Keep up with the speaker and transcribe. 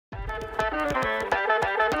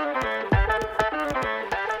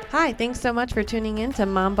Hi, thanks so much for tuning in to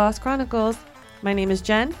Mom Boss Chronicles. My name is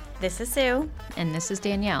Jen. This is Sue. And this is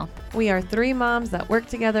Danielle. We are three moms that work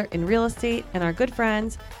together in real estate and are good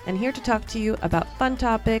friends, and here to talk to you about fun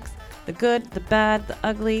topics, the good, the bad, the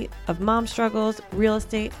ugly of mom struggles, real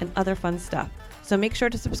estate, and other fun stuff. So make sure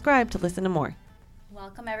to subscribe to listen to more.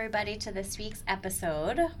 Welcome everybody to this week's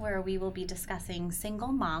episode where we will be discussing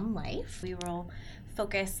single mom life. We will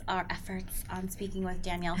focus our efforts on speaking with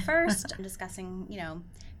Danielle first and discussing,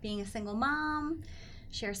 being a single mom,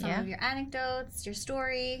 share some of your anecdotes, your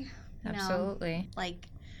story. Absolutely.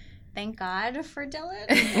 Thank God for Dylan.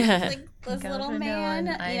 This little man.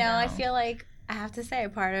 I feel like I have to say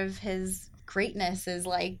part of his greatness is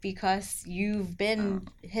because you've been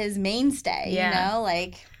his mainstay,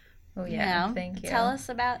 Thank you. Tell us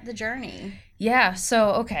about the journey. Yeah,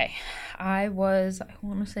 so, okay. I want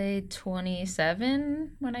to say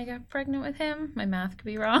 27 when I got pregnant with him. My math could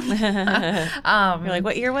be wrong. You're like,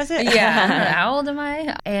 what year was it? Yeah, how old am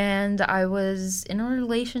I? And I was in a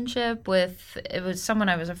relationship it was someone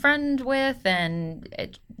I was a friend with, and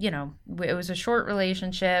it was a short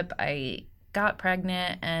relationship. I got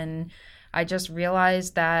pregnant, and I just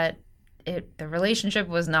realized that the relationship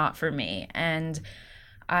was not for me. And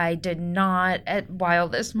I did not, while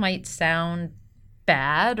this might sound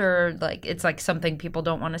bad or it's something people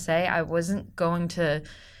don't want to say, I wasn't going to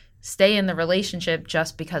stay in the relationship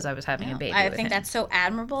just because I was having a baby. I think that's so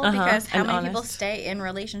admirable because how many people stay in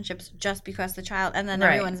relationships just because the child, and then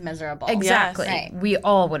everyone's miserable. Exactly. Yes. Right. We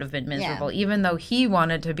all would have been miserable, even though he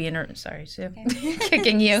wanted to be sorry, Sue,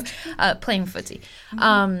 kicking you, playing footsie.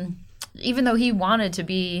 Mm-hmm. Even though he wanted to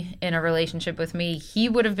be in a relationship with me, he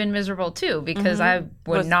would have been miserable too because I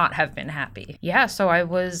would not have been happy. Yeah, so I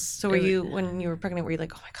was... So were you, when you were pregnant, were you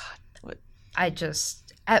like, oh my God, what?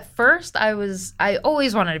 At first, I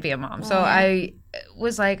always wanted to be a mom. So I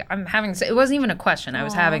was like, it wasn't even a question. I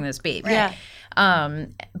was having this baby. Right. Yeah.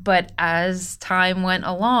 But as time went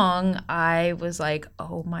along, I was like,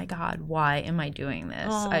 oh my God, why am I doing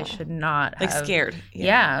this? I should not have... scared.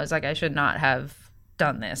 Yeah, I was like, I should not have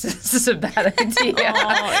done this. This is a bad idea.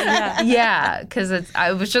 Yeah, because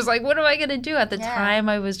I was just like, what am I going to do? At the time,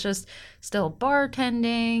 I was just still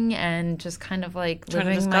bartending and just kind of living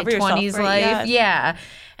my 20s life. Yeah.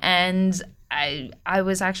 And I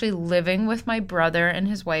was actually living with my brother and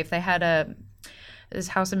his wife. They had this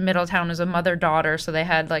house in Middletown is a mother-daughter, so they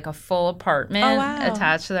had a full apartment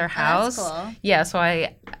attached to their house. Oh, that's cool. Yeah, so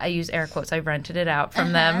I use air quotes. I rented it out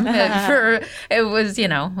from them. It was,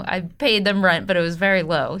 I paid them rent, but it was very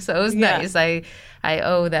low, so it was nice. I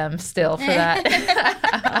owe them still for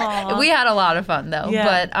that. We had a lot of fun though,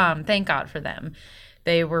 but thank God for them.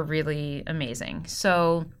 They were really amazing.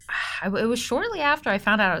 So it was shortly after I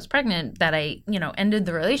found out I was pregnant that I, ended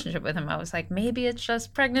the relationship with him. I was like, maybe it's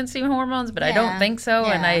just pregnancy hormones, but I don't think so.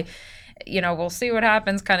 Yeah. And we'll see what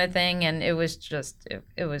happens kind of thing. And it was just,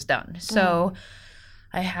 it was done. So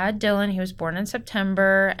I had Dylan. He was born in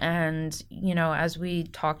September. And, as we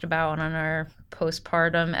talked about on our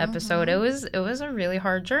postpartum episode, it was a really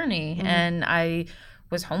hard journey. And I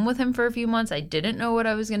was home with him for a few months. I didn't know what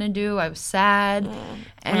I was going to do. I was sad.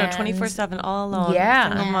 And 24/7 all alone. Yeah.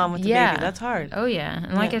 Single mom with the baby. That's hard. Oh, yeah.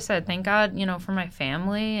 And like I said, thank God, for my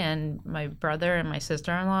family and my brother and my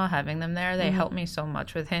sister-in-law, having them there. They helped me so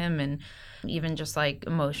much with him, and even just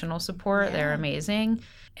emotional support. They're amazing.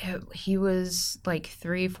 He was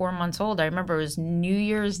 3-4 months old. I remember it was New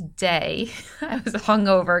Year's Day. I was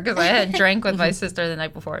hungover because I had drank with my sister the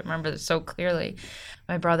night before. I remember this so clearly.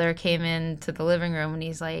 My brother came into the living room and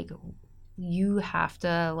he's like, you have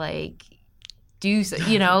to do so,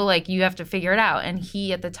 you have to figure it out. And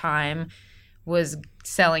he at the time was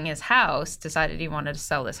selling his house, decided he wanted to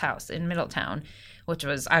sell this house in Middletown, which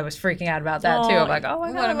I was freaking out about that too. I'm like, oh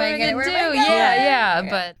my God, what am I going to do? Yeah.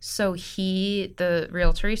 But so the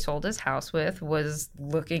realtor he sold his house with was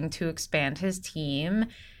looking to expand his team.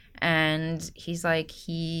 And he's like,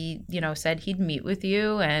 said he'd meet with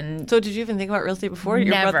you. And so did you even think about real estate before?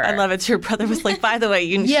 Never. I love it. Your brother was like, by the way,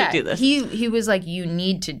 you should do this. He was like, you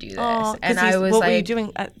need to do this. And I was what were you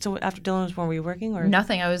doing? So after Dylan was born, were you working or?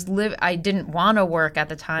 Nothing. I didn't want to work at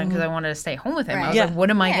the time because I wanted to stay home with him. Right. I was like,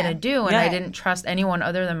 what am I going to do? And I didn't trust anyone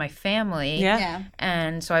other than my family. Yeah.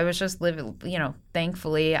 And so I was just living,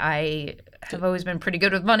 thankfully I've always been pretty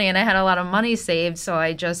good with money, and I had a lot of money saved, so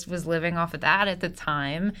I just was living off of that at the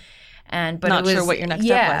time. But not sure what your next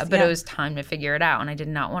step was. But it was time to figure it out, and I did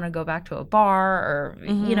not want to go back to a bar or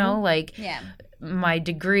my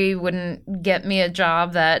degree wouldn't get me a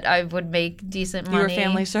job that I would make decent money. You were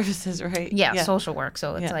family services, right? Yeah, social work.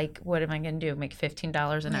 So it's like, what am I going to do? Make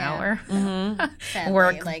 $15 an hour? Sadly,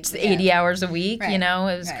 Work like, 80 hours a week, Right. you know?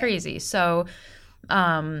 It was crazy. So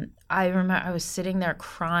I remember I was sitting there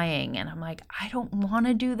crying and I'm like, I don't want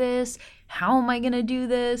to do this. How am I going to do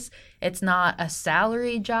this? It's not a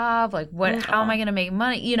salary job. Like, how am I going to make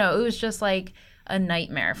money? You know, it was just like a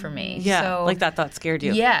nightmare for me. Yeah, so, like that thought scared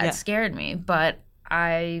you. Yeah, it scared me. But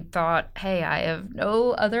I thought, hey, I have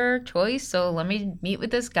no other choice, so let me meet with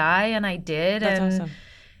this guy, and I did. That's and awesome.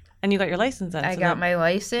 And you got your license then? I got my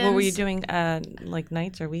license. What were you doing, like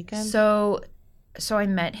nights or weekends? So I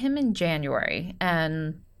met him in January,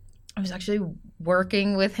 and I was actually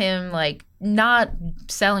working with him, like not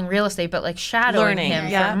selling real estate, but like shadowing him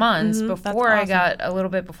for months before I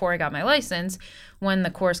got my license. When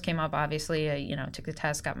the course came up, obviously, I took the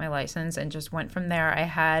test, got my license, and just went from there. I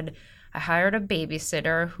hired a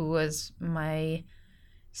babysitter who was my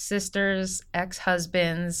sister's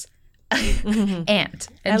ex-husband's aunt,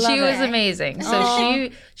 and she was amazing. So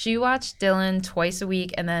she watched Dylan twice a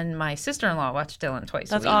week, and then my sister-in-law watched Dylan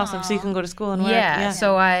twice a week. That's awesome. So you can go to school and work. Yeah.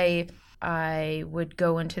 So I would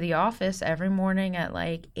go into the office every morning at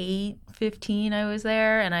like 8:15. I was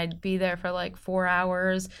there, and I'd be there for like 4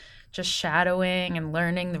 hours, just shadowing and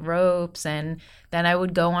learning the ropes. And then I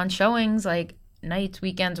would go on showings like nights,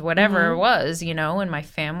 weekends, whatever it was, and my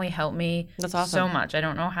family helped me so much. I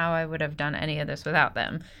don't know how I would have done any of this without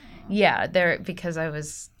them. Yeah, because I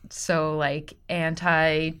was so like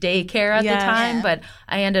anti-daycare at the time, but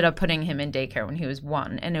I ended up putting him in daycare when he was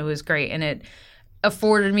 1, and it was great. And it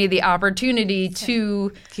afforded me the opportunity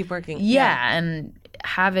to keep working. Yeah, and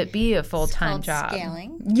have it be a full-time job.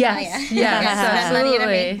 Scaling. Yes, yes, absolutely. Money to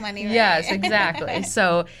make money, right? Yes, exactly.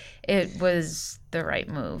 So it was the right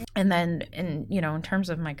move. And then, in terms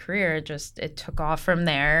of my career, it took off from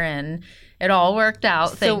there, and it all worked out,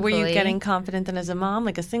 So thankfully. were you getting confident then as a mom,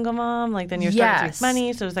 like a single mom? Like then you're starting to make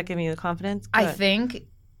money, so does that give you the confidence? Good. I think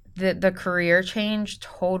that the career change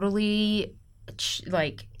totally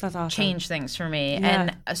That's awesome. changed things for me.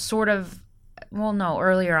 And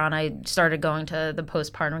earlier on I started going to the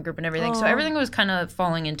postpartum group and everything. So everything was kind of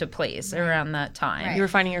falling into place around that time. Right. You were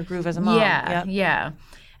finding your groove as a mom. Yeah.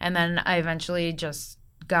 And then I eventually just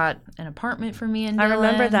got an apartment for me and Dylan. I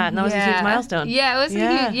remember that, and that was a huge milestone. Yeah, it was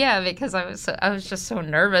a huge, because I was just so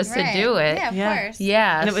nervous to do it. Yeah, of course.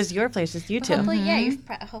 Yeah. And it was your place, just you two. Hopefully,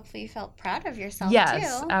 hopefully you felt proud of yourself too.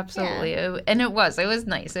 Yes, absolutely. Yeah. And it was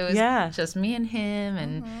nice. It was just me and him,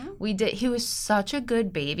 and he was such a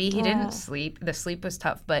good baby. He didn't sleep. The sleep was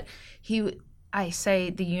tough, but I say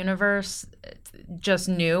the universe just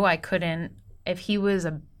knew I couldn't, if he was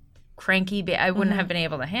a cranky baby, I wouldn't have been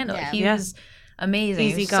able to handle it. He was amazing.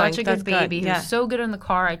 He was such a good baby. He was so good in the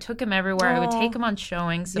car. I took him everywhere. I would take him on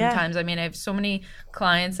showings sometimes. I mean, I have so many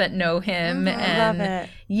clients that know him. And love it.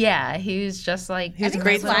 Yeah, he was just like, he was I think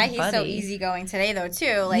great. That's why he's so easygoing today, though,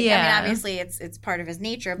 too. Like, I mean, obviously, it's part of his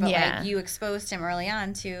nature, but like you exposed him early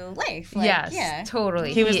on to life. Like, yes,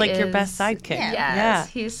 totally. He was like your best sidekick. Yes,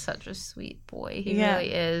 he's such a sweet boy. He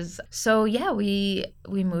really is. So we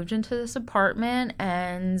moved into this apartment,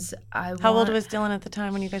 and How old was Dylan at the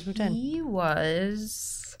time when you guys moved in?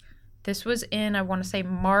 This was in, I want to say,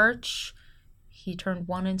 March. He turned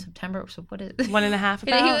 1 in September. So what is 1.5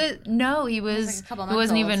 about? He was like a couple he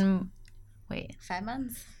wasn't months even, wait. 5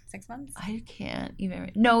 months? 6 months? I can't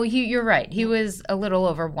even, no, you're right. He was a little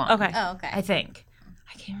over 1. Okay. Oh, okay. I think.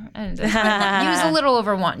 I can't remember. He was a little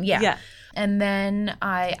over 1, yeah. And then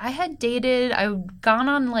I had dated, I'd gone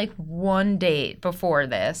on like 1 date before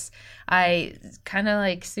this. I kind of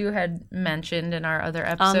like Sue had mentioned in our other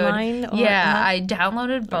episode. Online? I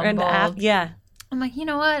downloaded Bumble. An app? Yeah. I'm like, you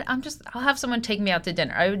know what? I'll have someone take me out to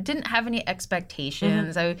dinner. I didn't have any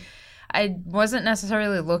expectations. I wasn't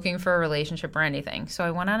necessarily looking for a relationship or anything. So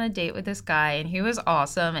I went on a date with this guy, and he was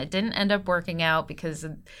awesome. It didn't end up working out because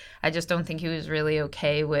I just don't think he was really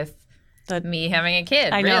okay with me having a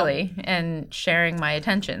kid, really, and sharing my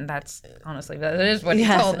attention. That's honestly, that is what he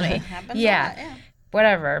told me. Yeah.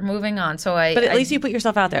 Whatever. Moving on. So But at least you put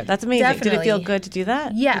yourself out there. That's amazing. Definitely. Did it feel good to do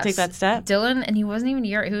that? Yes. To take that step? Dylan, and he wasn't even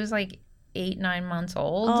he was like 8-9 months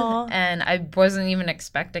old, and I wasn't even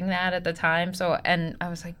expecting that at the time. So, and I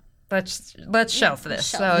was like, let's shelf this.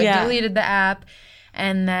 So I deleted the app,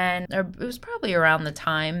 and then it was probably around the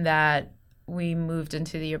time that we moved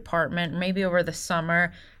into the apartment, maybe over the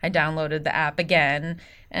summer, I downloaded the app again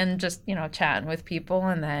and just, chatting with people.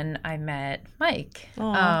 And then I met Mike.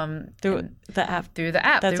 Through the app?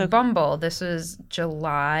 Through Bumble. This was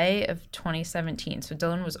July of 2017. So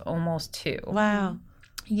Dylan was almost 2. Wow.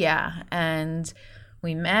 Yeah. And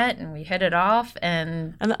we met and we hit it off.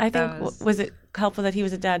 And I think, was it helpful that he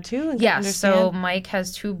was a dad too? And yeah, understand? so Mike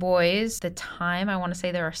has 2 boys. At the time, I want to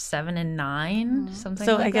say they were 7 and 9, something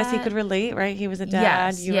like that. So I guess he could relate, right? He was a dad.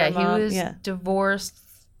 Yes, you were a mom. He was divorced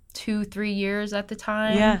 2-3 years at the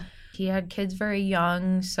time. Yeah. He had kids very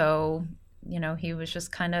young, so, he was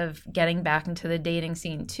just kind of getting back into the dating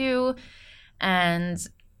scene too. And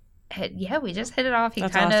we just hit it off. He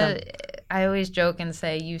kind of, awesome. I always joke and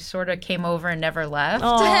say, you sort of came over and never left.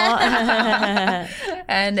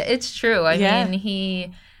 And it's true. I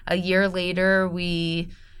mean, a year later, we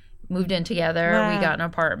moved in together. Wow. We got an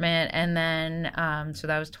apartment, and then so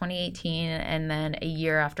that was 2018, and then a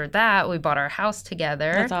year after that, we bought our house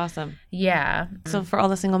together. That's awesome. Yeah. So for all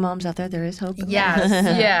the single moms out there is hope. Yes.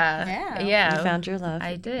 Yeah. You found your love.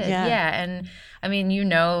 I did. Yeah. And I mean,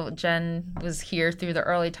 Jen was here through the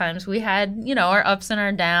early times. We had, our ups and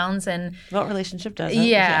our downs, and what relationship doesn't?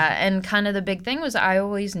 Yeah. And kind of the big thing was I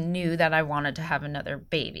always knew that I wanted to have another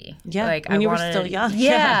baby. Yeah. Like when you were still young.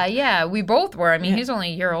 Yeah. We both were. I mean, he's only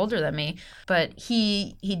a year older than me, but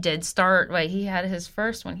he did start. He had his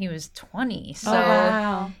first when he was 20. So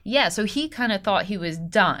wow. Yeah. So he kind of thought he was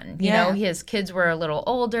done. You know, his kids were a little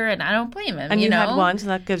older, and I don't blame him. And you had one, so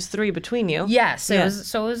that gives 3 between you. Yes. It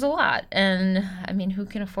was a lot. And I mean, who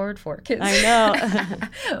can afford 4 kids? I know.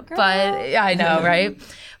 But I know, right?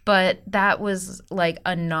 But that was like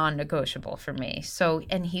a non-negotiable for me. So,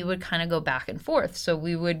 and he would kind of go back and forth. So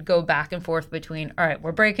we would go back and forth between, all right,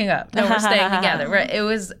 we're breaking up. No, we're staying together. Right? It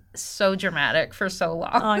was so dramatic for so long.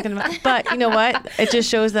 Oh, I can imagine. But you know what? It just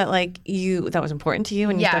shows that that was important to you,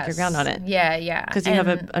 and you stuck your ground on it. Yeah. Because you have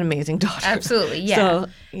an amazing daughter. Absolutely, yeah. So,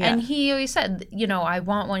 And he always said, I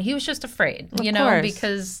want one. He was just afraid, of course.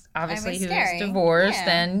 Because obviously he was divorced,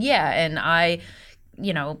 and I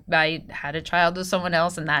had a child with someone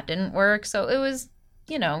else, and that didn't work. So it was,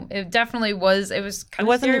 it definitely was. It was kind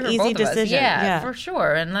of scary for both of us. It wasn't an easy decision. Yeah, for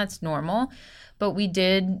sure, and that's normal. But we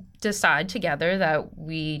did decide together that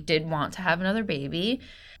we did want to have another baby.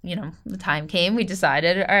 The time came, we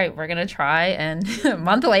decided, all right, we're going to try. And a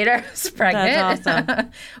month later, I was pregnant. That's awesome.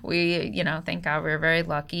 We, thank God we were very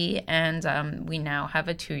lucky. And we now have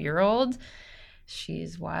a 2-year-old.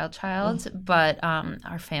 She's a wild child, but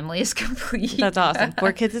our family is complete. That's awesome.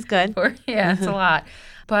 4 kids is good. It's a lot.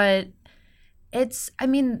 But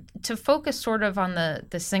to focus sort of on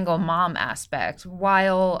the single mom aspect,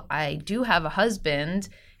 while I do have a husband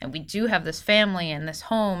and we do have this family and this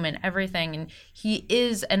home and everything, and he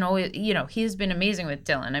is, and always, he has been amazing with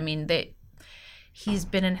Dylan. I mean, he's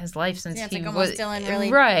been in his life since he was Dylan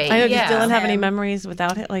really right. I know. Does Dylan have any memories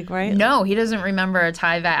without it? Right? No, he doesn't remember a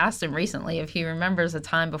time. I asked him recently if he remembers a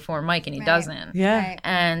time before Mike, and he doesn't. Yeah. Right.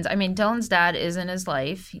 And I mean, Dylan's dad is in his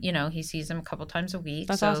life. He sees him a couple times a week.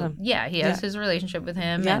 That's so, awesome. Yeah, he has his relationship with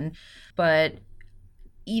him. Yeah. But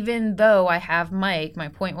even though I have Mike, my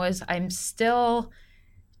point was I'm still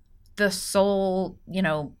the sole,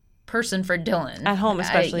 person for Dylan at home,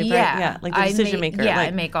 especially. Like the decision maker. Yeah,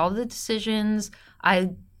 I make all the decisions.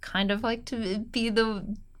 I kind of like to be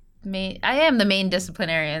the main. I am the main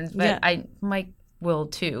disciplinarian, but Mike will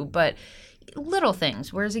too. But little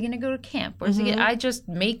things. Where's he going to go to camp? Where's he? I just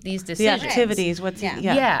make these decisions. The activities.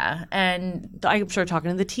 And I'm sure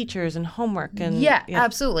talking to the teachers and homework and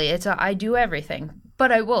absolutely. I do everything.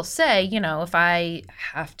 But I will say, if I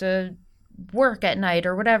have to work at night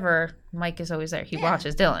or whatever, Mike is always there. He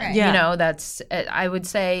watches Dylan. Right. That's, I would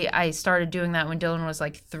say I started doing that when Dylan was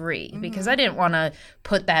like 3 because I didn't want to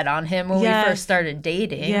put that on him when we first started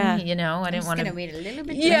dating. I didn't want to wait a little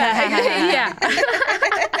bit. Yeah.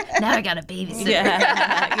 Now I got a babysitter.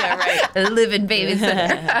 Yeah, right. A living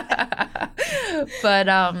babysitter.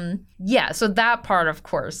 But so that part, of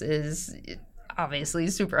course, is obviously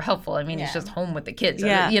super helpful. I mean, he's just home with the kids.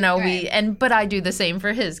 But I do the same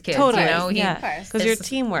for his kids. Totally. Because you're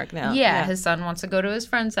teamwork now. Yeah, his son wants to go to his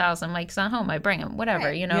friend's house and Mike's not home. I bring him, whatever.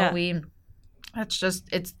 Right. That's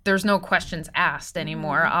just, there's no questions asked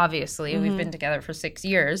anymore. Obviously, we've been together for 6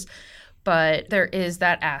 years. But there is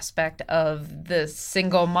that aspect of the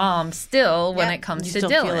single mom still when it comes to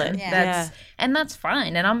Dylan. Feel it. And that's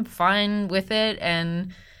fine. And I'm fine with it.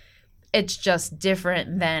 And it's just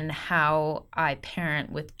different than how I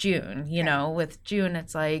parent with June. With June,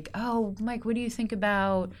 it's like, oh, Mike, what do you think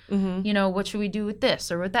about, what should we do with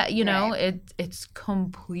this or with that? It's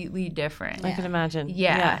completely different. I can imagine.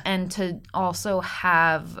 Yeah. And to also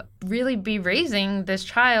really be raising this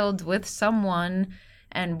child with someone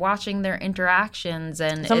and watching their interactions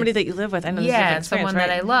and somebody that you live with. I know someone that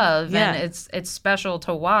I love. Yeah. And it's special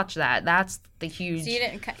to watch that. That's the huge. So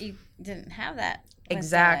you didn't have that.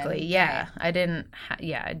 Exactly. Yeah. Right.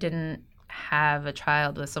 I didn't have a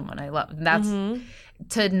child with someone I love. And that's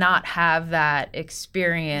to not have that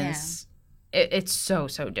experience. It's so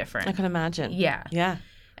different. I can imagine. Yeah. Yeah.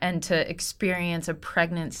 And to experience a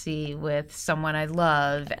pregnancy with someone I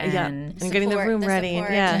love and getting the room ready.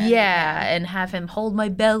 And have him hold my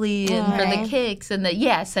belly and for the kicks and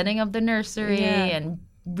setting up the nursery and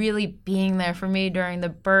really being there for me during the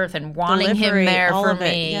birth and wanting him there for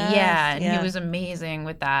me. And he was amazing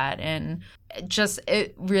with that. And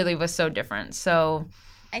it really was so different. So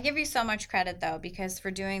I give you so much credit, though, because for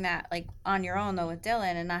doing that, like, on your own, though, with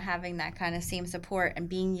Dylan and not having that kind of same support and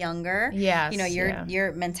being younger,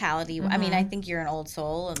 your mentality, I mean, I think you're an old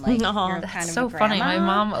soul and, like, you're kind of so a grandma. Funny. My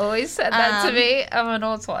mom always said that to me. I'm an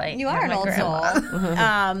old soul. You are an old soul.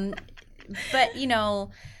 But,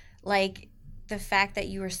 like, the fact that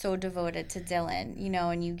you were so devoted to Dylan,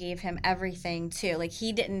 and you gave him everything, too. Like,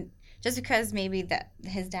 he didn't, just because maybe that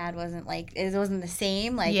his dad wasn't, like, it wasn't the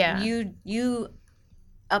same, like, you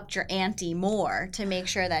upped your ante more to make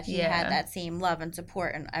sure that he had that same love and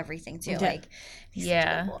support and everything too. Like, he's such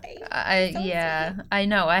a boy. I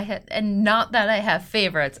know. And not that I have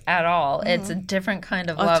favorites at all. It's a different kind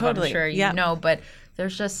of love. Totally. I'm sure you know, but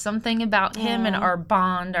there's just something about him and our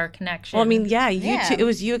bond, our connection. Well, I mean, you two, it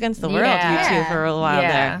was you against the world, you two, for a while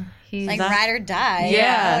there. He's like ride or die.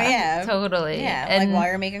 Yeah. Totally. Yeah. And like while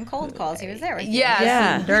you're making cold calls, he was there with you.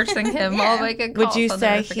 Nursing him while making calls. Would you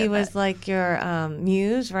say he was like your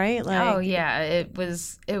muse, right? Like, it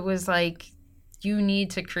was like, you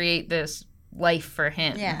need to create this life for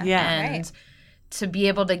him. And to be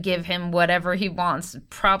able to give him whatever he wants,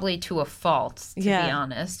 probably to a fault, to be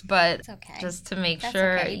honest. But just to make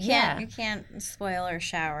sure. Okay. You can't spoil or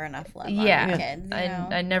shower enough love on your kids.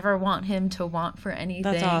 I never want him to want for anything.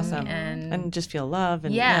 That's awesome. And just feel love.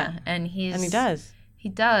 And, and he does. He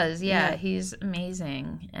does. He's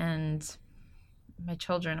amazing. And my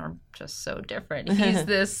children are just so different. He's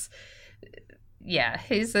this...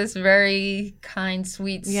 he's this very kind,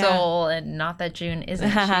 sweet soul, and not that June isn't.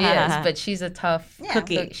 She is, but she's a tough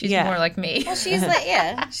cookie. She's more like me. Well, she's like,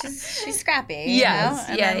 she's scrappy. Yes,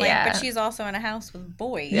 But she's also in a house with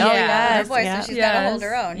boys. So she's got to hold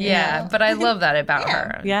her own. But I love that about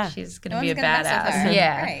her. She's gonna be a badass.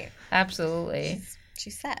 Right. Absolutely.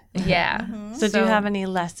 She's set. Yeah. So do you have any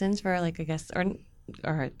lessons for, like, I guess,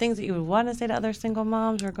 or things that you would want to say to other single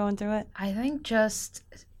moms who are going through it? I think just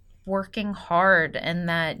working hard and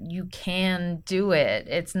that you can do it.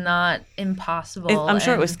 It's not impossible. I'm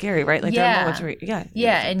sure it was scary, right? Like there are moments where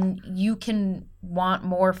and you can want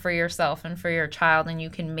more for yourself and for your child, and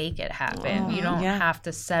you can make it happen. You don't have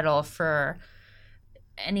to settle for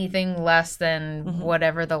anything less than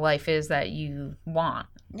whatever the life is that you want.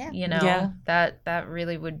 That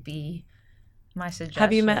really would be my suggestion.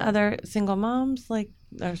 Have you met other single moms, like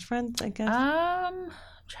as friends, I guess?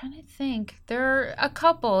 Trying to think. There are a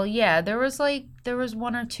couple. There was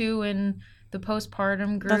one or two in the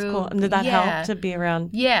postpartum group. That's cool. And did that help to be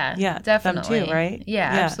around? Yeah, definitely. Them too, right? Yeah,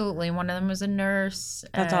 absolutely. One of them was a nurse.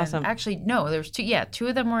 That's awesome. Actually, no, there was two. Yeah, two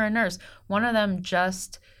of them were a nurse. One of them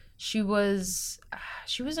she was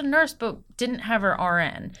a nurse but didn't have her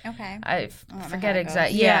RN. Okay. I forget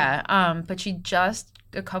exactly. But she just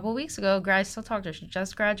a couple weeks ago, I still talked to her. She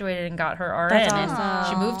just graduated and got her RN. That's awesome. And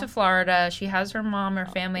she moved to Florida. She has her mom, her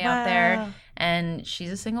family out there. And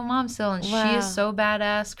she's a single mom still, and she is so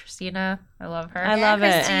badass. Christina, I love her. I love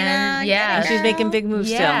it. And she's making big moves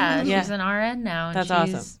still. Yeah, she's an RN now. And that's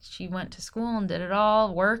awesome. She went to school and did it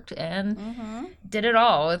all, worked and did it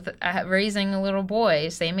all with raising a little boy,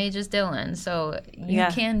 same age as Dylan. So you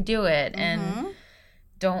can do it, and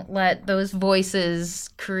don't let those voices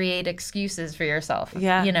create excuses for yourself.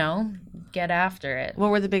 Get after it.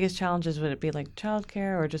 What were the biggest challenges? Would it be like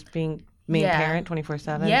childcare or just being main parent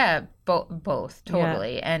 24/7? Yeah, both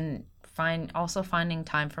totally. And finding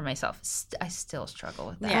time for myself. I still struggle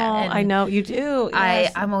with that. Yeah, I know you do.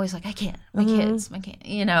 Yes. I'm always like, I can't. My kids.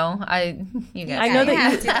 You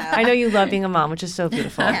guys. I know you love being a mom, which is so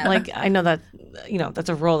beautiful. Like I know that that's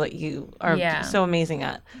a role that you are so amazing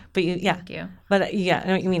at. But Thank you. But I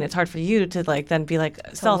know what you mean. It's hard for you to like then be like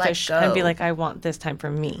selfish and be like, I want this time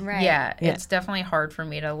for me. Right. Yeah, it's definitely hard for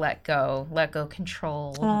me to let go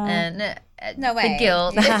control and no way. The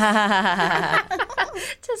guilt.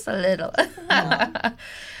 Just a little.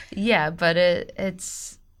 But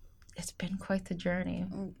it's been quite the journey.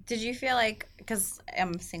 Did you feel like, because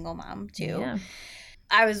I'm a single mom too, yeah.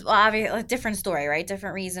 I was obviously a different story, right?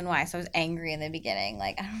 Different reason why. So I was angry in the beginning.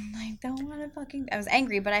 Like, don't want to fucking. I was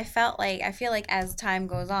angry, but I feel like as time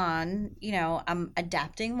goes on, I'm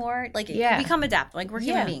adapting more. Like, we become adapt. Like, we're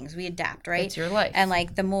human beings. We adapt, right? It's your life. And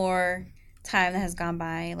like the more time that has gone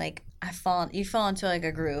by, like you fall into like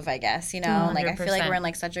a groove, I guess, you know? Like I feel like 100%. we're in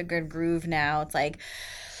like such a good groove now. It's like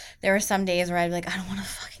there were some days where I'd be like, I don't want to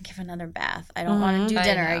fucking give another bath. I don't want to do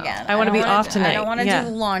dinner again. I want to be off tonight. I don't want to do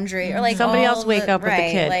laundry or like somebody else wake up with the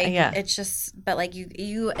kid. Like yeah. it's just, but like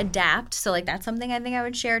you adapt. So like that's something I think I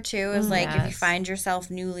would share too is like if you find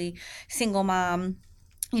yourself newly single mom,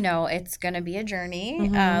 you know, it's going to be a journey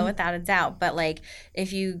without a doubt. But like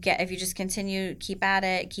if you just continue, keep at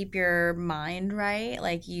it, keep your mind right,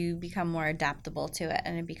 like you become more adaptable to it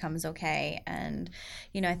and it becomes okay. And,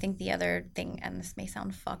 you know, I think the other thing, and this may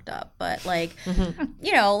sound fucked up, but like,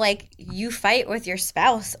 you know, like you fight with your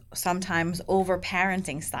spouse sometimes over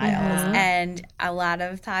parenting styles. And a lot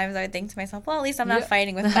of times I would think to myself, well, at least I'm not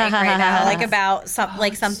fighting with Mike right now, like about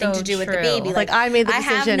something so to do with the true. baby. Like I made the I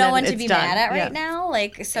decision have no one and to be it's done. mad at right now.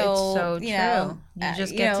 Like, so, it's so you true. know, You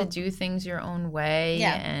just get to do things your own way.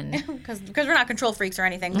 And because we're not control freaks or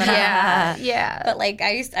anything. But yeah. But like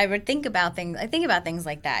I would think about things. I think about things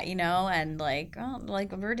like that, you know, and like, oh,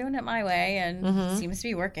 like we're doing it my way, and it seems to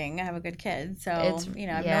be working. I have a good kid, so you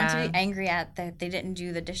know, I have no one to be angry at that they didn't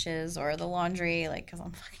do the dishes or the laundry, like because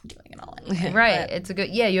I'm fucking doing it all anyway. Right. But, it's a good.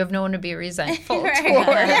 Yeah, you have no one to be resentful Right. towards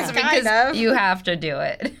Yeah, because kind of. you have to do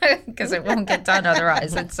it because it won't get done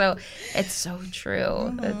otherwise. It's so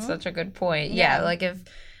true. It's such a good point. Yeah, like if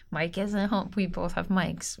Mike isn't home, we both have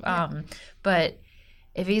mics. But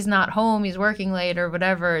if he's not home, he's working late or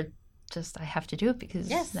whatever. Just I have to do it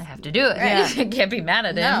because I have to do it. Right. I can't be mad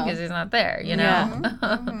at him because he's not there. You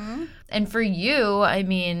know. And for you, I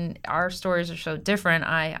mean, our stories are so different.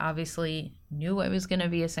 I obviously knew I was going to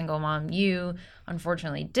be a single mom. You,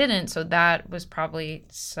 unfortunately, didn't. So that was probably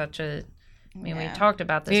such a. I mean, we talked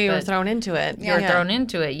about this. You were thrown into it. You were thrown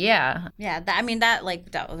into it. Yeah. Yeah. That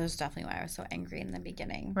was definitely why I was so angry in the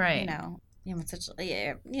beginning. Right. You know,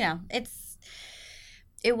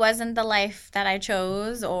 it wasn't the life that I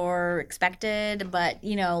chose or expected, but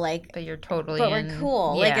you know, like. But you're totally. But we're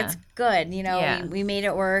cool. Yeah. Like it's good. You know, we made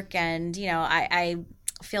it work, and you know, I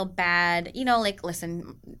feel bad. You know, like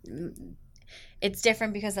listen. It's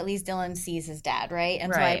different because at least Dylan sees his dad, right?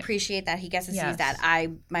 And so I appreciate that he gets to see his dad.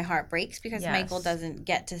 My heart breaks because Michael doesn't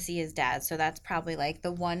get to see his dad. So that's probably like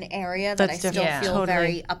the one area that I still feel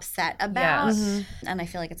very upset about. And I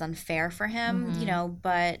feel like it's unfair for him, you know,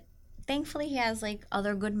 but thankfully he has like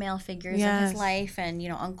other good male figures in his life and, you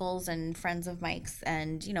know, uncles and friends of Mike's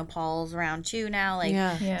and, you know, Paul's around too now.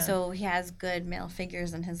 Like, so he has good male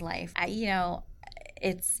figures in his life. You know,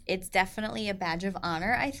 it's definitely a badge of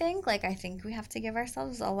honor, I think. Like, I think we have to give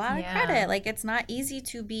ourselves a lot of credit. Like, it's not easy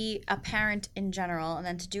to be a parent in general, and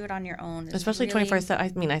then to do it on your own. Especially 24/7.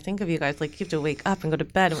 I mean, I think of you guys, like, you have to wake up and go to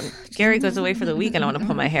bed. When Gary goes away for the weekend, I want to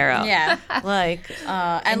pull my hair out. Yeah. Like,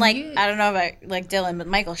 and like, I don't know about, like, Dylan, but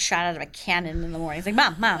Michael shot out of a cannon in the morning. He's like,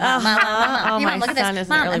 Mom. Hey, Mom, look at this.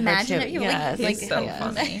 Mom, imagine if you yes. like, It's so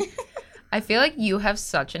funny. I feel like you have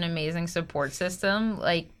such an amazing support system.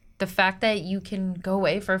 Like, the fact that you can go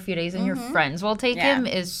away for a few days and your friends will take him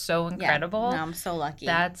is so incredible. No, I'm so lucky.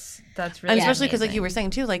 That's really and especially because, amazing. like you were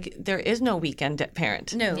saying too, like there is no weekend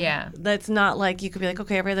parent. No. Yeah. That's not like you could be like,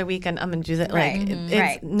 okay, every other weekend I'm gonna do that. Right. Like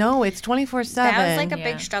it's no, it's 24/7. That was like a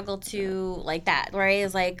big struggle too, like that, right?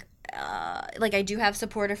 Is like I do have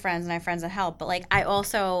supportive friends and I have friends that help, but like I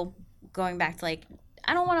also going back to like.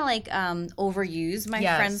 I don't want to like overuse my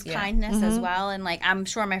friends' kindness as well, and like I'm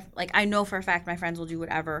sure I know for a fact my friends will do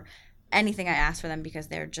anything I ask for them because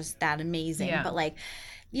they're just that amazing. Yeah. But like,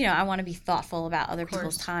 you know, I want to be thoughtful about other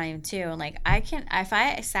people's time too. And like, if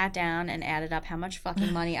I sat down and added up how much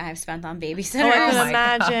fucking money I have spent on babysitters, I can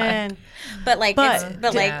imagine. But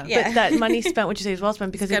that money spent, what you say, is well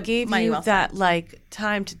spent because it gave you that like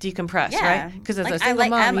time to decompress, right? Because as a single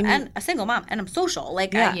mom, I'm a single mom and I'm social.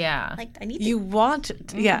 Like, I need to. You want,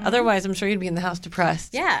 otherwise, I'm sure you'd be in the house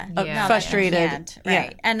depressed. Frustrated.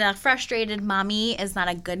 Right. And a frustrated mommy is not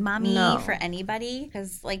a good mommy for anybody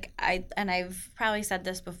because, like, I've probably said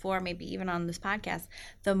this before, maybe even on this podcast,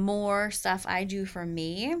 the more stuff I do for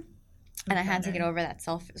me, and I had to get over that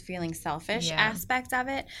feeling selfish aspect of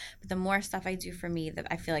it. But the more stuff I do for me,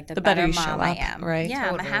 I feel like the better mom I am. Right? Yeah,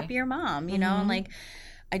 totally. I'm a happier mom, you know, and like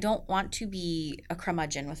I don't want to be a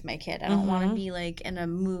curmudgeon with my kid. I don't want to be like in a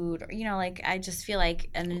mood, or, you know, like I just feel like.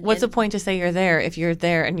 What's the point to say you're there if you're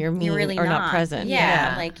there and you're mean really or not present?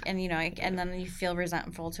 Yeah, like, and you know, and then you feel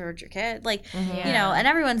resentful towards your kid, like you know, and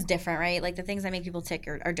everyone's different, right? Like the things that make people tick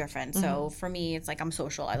are different. So for me, it's like I'm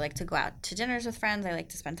social. I like to go out to dinners with friends. I like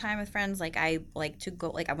to spend time with friends. Like I like to go.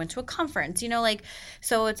 Like I went to a conference, you know, like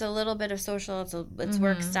so it's a little bit of social. It's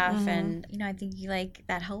work stuff, and you know, I think like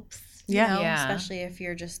that helps. Yeah. You know, Yeah. especially if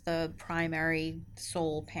you're just the primary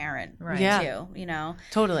sole parent, Right. Yeah. too, you know.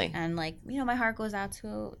 Totally. And like, you know, my heart goes out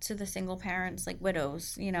to the single parents, like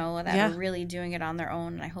widows, you know, that Yeah. are really doing it on their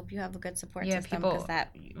own. And I hope you have a good support Yeah, system, people- because that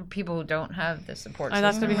People who don't have the support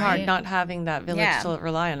That's system, going to be hard, right? not having that village Yeah. to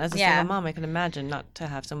rely on. As a Yeah. single mom, I can imagine not to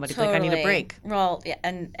have somebody like, I need a break. Well, yeah,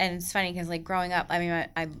 and it's funny because like growing up, I mean,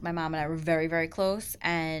 my mom and I were very, very close,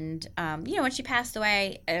 and you know, when she passed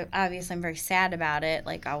away, obviously I'm very sad about it.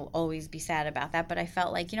 Like I'll always be sad about that, but I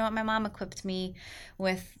felt like, you know what, my mom equipped me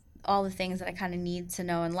with all the things that I kind of need to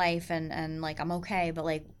know in life, and like I'm okay. But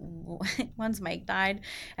like once Mike died,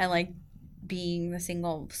 and like being the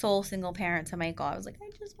single parent to Michael, I was like, I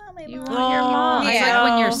just want my You mom. want your mom. It's Yeah. like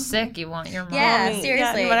when you're sick, you want your mom. Yeah, Mommy.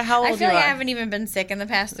 seriously. Yeah, no matter how I old feel you like I are. haven't even been sick in the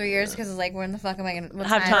past 3 years because it's like, when the fuck am I going to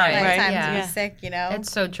Have time, right? to Yeah. be sick, you know?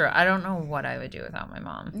 It's so true. I don't know what I would do without my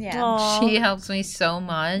mom. Yeah. Aw. She helps me so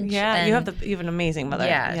much. Yeah, you and have an amazing mother.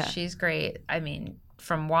 Yeah, she's great. I mean,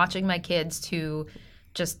 from watching my kids to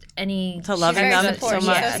just any To loving very them supportive. so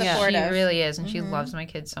much. She's so Yeah. supportive. She really is, and she loves my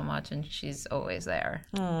kids so much, and she's always there.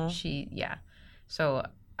 Aw. So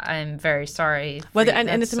I'm very sorry. Whether and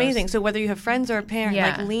it's amazing. So whether you have friends or a parent,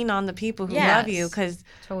 Yeah. like lean on the people who Yes. love you, because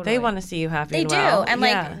Totally. they want to see you happy. They and do. well. And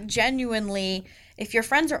Yeah. like genuinely, if your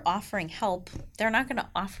friends are offering help, they're not going to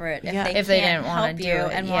offer it if Yeah. they If they can't didn't wanna help do you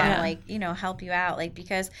it, and want yeah. to, like, you know, help you out, like,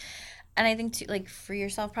 because. And I think too, like for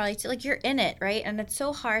yourself, probably too, like you're in it, right? And it's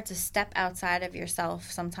so hard to step outside of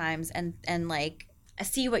yourself sometimes and like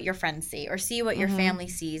see what your friends see or see what your family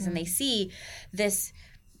sees, and they see this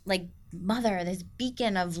like mother, this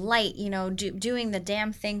beacon of light, you know, doing the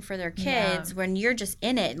damn thing for their kids when you're just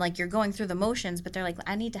in it, like you're going through the motions, but they're like,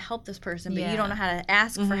 I need to help this person, but you don't know how to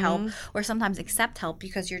ask for help or sometimes accept help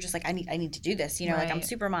because you're just like, I need to do this, you know, like I'm Right.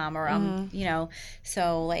 super mom or you know,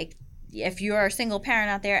 so like. If you are a single parent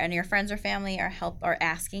out there and your friends or family are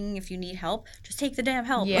asking if you need help, just take the damn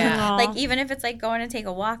help. Yeah. Like even if it's like going to take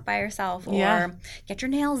a walk by yourself or Yeah. get your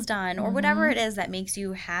nails done or whatever it is that makes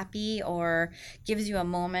you happy or gives you a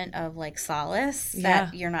moment of like solace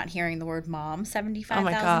that you're not hearing the word mom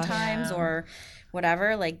 75,000 gosh. times Yeah. or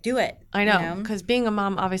whatever, like do it. I know, because being a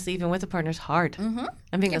mom, obviously, even with a partner, is hard.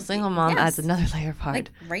 And being a single mom adds another layer of hard.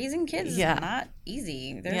 Like raising kids is not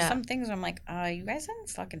easy. There's some things where I'm like, you guys didn't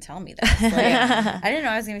fucking tell me this. Like, I didn't know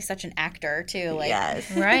I was gonna be such an actor too. Like,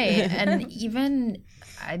 Right. And even,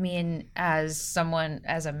 I mean, as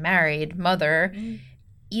a married mother,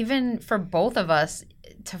 even for both of us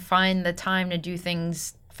to find the time to do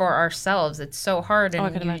things for ourselves, it's so hard. And I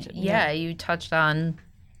can imagine. you touched on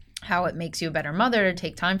how it makes you a better mother to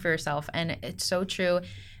take time for yourself. And it's so true.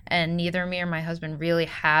 And neither me or my husband really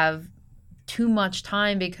have too much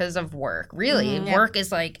time because of work. Really, work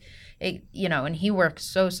is like, it, you know, and he works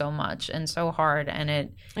so much and so hard, and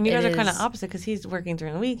And you guys are kind of is- opposite because he's working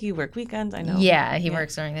during the week, you work weekends. I know. Yeah, he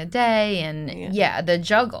works during the day, and the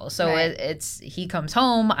juggle. So Right. it's he comes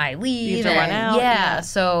home, I leave, have to run and out, yeah.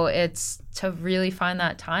 so it's to really find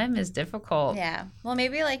that time is difficult. yeah. Well,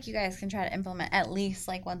 maybe like you guys can try to implement at least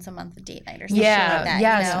like once a month a date night or something Yeah, like that.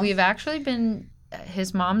 yes, you know? we've actually been.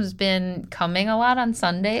 His mom's been coming a lot on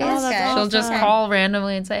Sundays. Oh, that's She'll just awesome. call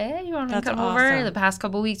randomly and say, "Hey, you want to That's come over?" awesome. The past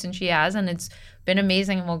couple weeks, and she has, and it's been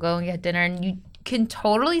amazing. And we'll go and get dinner, and you can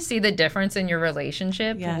totally see the difference in your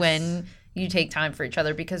relationship Yes. when you take time for each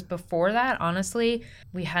other, because before that, honestly,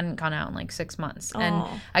 we hadn't gone out in like 6 months. And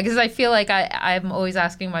Aw. I guess I feel like I'm always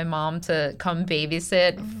asking my mom to come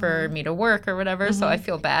babysit for me to work or whatever, so I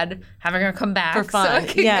feel bad having her come back For fun, so I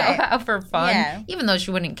can yeah. go out for fun, Yeah. even though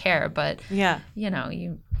she wouldn't care. But Yeah. you know,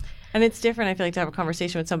 And it's different, I feel like, to have a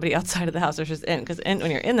conversation with somebody outside of the house versus in. Because when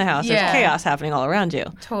you're in the house, Yeah. there's chaos happening all around you.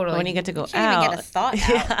 Totally. But when you get to go You can't out. even get a thought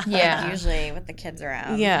out. Yeah. Like, usually with the kids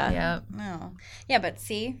around. Yeah. yeah, No. Yeah, but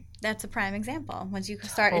see, that's a prime example. Once you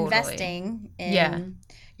start Totally. investing in Yeah.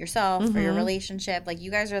 yourself or your relationship, like you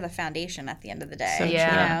guys are the foundation at the end of the day. So you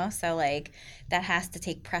Yeah. know? So like that has to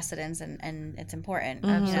take precedence and it's important.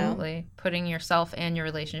 absolutely. Putting yourself and your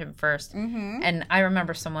relationship first. And I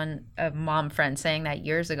remember a mom friend saying that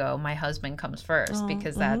years ago, my husband comes first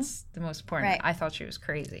because that's the most important. Right. I thought she was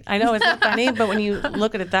crazy. I know, it's not funny, but when you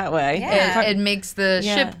look at it that way. Yeah. It makes the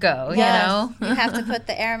Yeah. ship go, Yes. you know? You have to put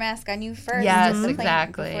the air mask on you first. Yes, discipline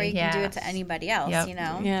exactly. Before you can do it to Yes. anybody else, Yep. you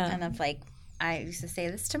know? Yeah. And it's like, I used to say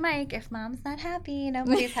this to Mike, if mom's not happy,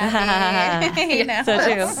 nobody's happy. You know? So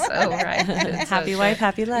true. So right. It's so Happy true. wife,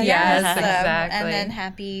 happy life. Yes, Yes, exactly. and then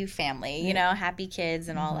happy family, you know, happy kids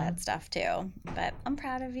and all that stuff too. But I'm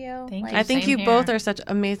proud of you. Thank you. I think Same you here. both are such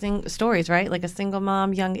amazing stories, right? Like a single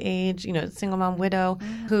mom, young age, single mom, widow,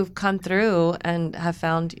 who've come through and have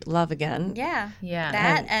found love again. Yeah. Yeah.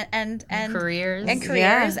 That and careers. and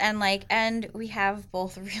careers and we have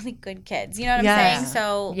both really good kids. You know what I'm Yes. saying?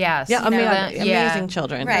 So Yes. Yeah, that- amazing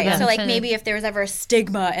children. right. Yeah. So like To- maybe if there was ever a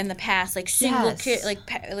stigma in the past, like single Yes. kid,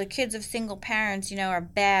 like kids of single parents, are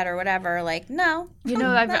bad or whatever. Like no,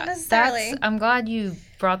 Not necessarily. I'm glad you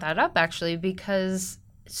brought that up actually, because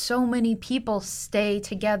so many people stay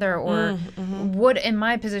together or would, in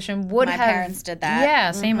my position, would My have. parents did that.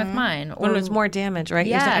 Yeah, same with mine. When it's more damage, right?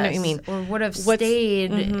 Yes, I know what you mean. or would have What's-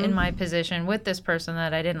 stayed in my position with this person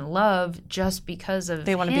that I didn't love just because of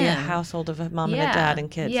They want to be a him. household of a mom and Yeah. a dad and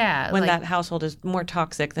kids. Yeah, When like- that household is more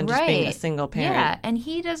toxic than just being a Right. single parent. Yeah, and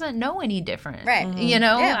he doesn't know any different. Right.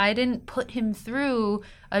 Yeah. I didn't put him through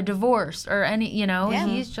a divorce or any, Yeah.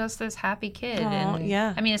 he's just this happy kid. Aw, and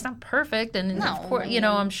yeah. I mean, it's not perfect. And No, of course, I mean,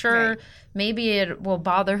 I'm sure right. maybe it will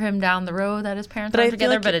bother him down the road that his parents But I aren't feel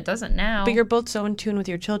together, like- but it doesn't now. But you're both so in tune with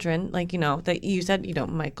your children, like, that you said,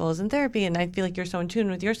 Michael is in therapy, and I feel like you're so in tune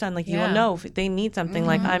with your son, like, you will Yeah. know if they need something,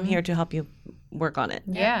 like, I'm here to help you work on it.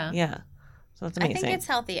 Yeah. Yeah. So that's I amazing. think it's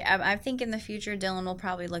healthy. I think in the future, Dylan will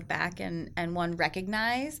probably look back and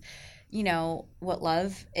recognize, what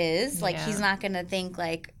love is. Like, Yeah. he's not going to think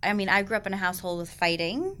I grew up in a household with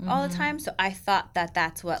fighting all the time. So I thought that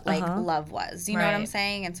that's what love was. You know what I'm Right.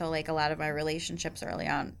 saying? And so like a lot of my relationships early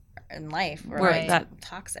on in life were Right. that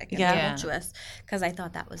toxic and Yeah. tumultuous because I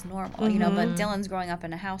thought that was normal, but Dylan's growing up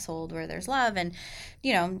in a household where there's love and,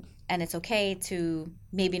 and it's okay to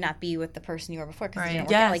maybe not be with the person you were before because Right. you didn't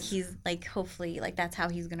work out. Yes. Like he's like, hopefully like that's how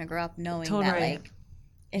he's going to grow up knowing that Totally. like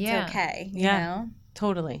it's Yeah. okay, you Yeah. know?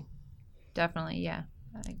 Totally. Definitely, yeah.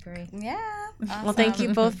 I agree. Yeah. Well, thank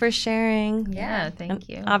you both for sharing. Yeah, Yeah. thank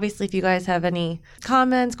you. Obviously, if you guys have any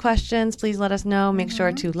comments, questions, please let us know. Make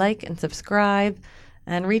sure to like and subscribe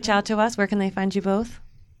and reach out to us. Where can they find you both?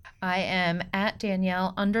 I am at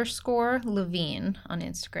Danielle_Levine on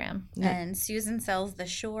Instagram. And Susan sells the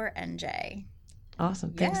Shore NJ.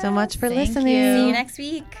 Awesome. Thanks so much for Thank listening. you. See you next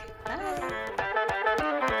week. Bye.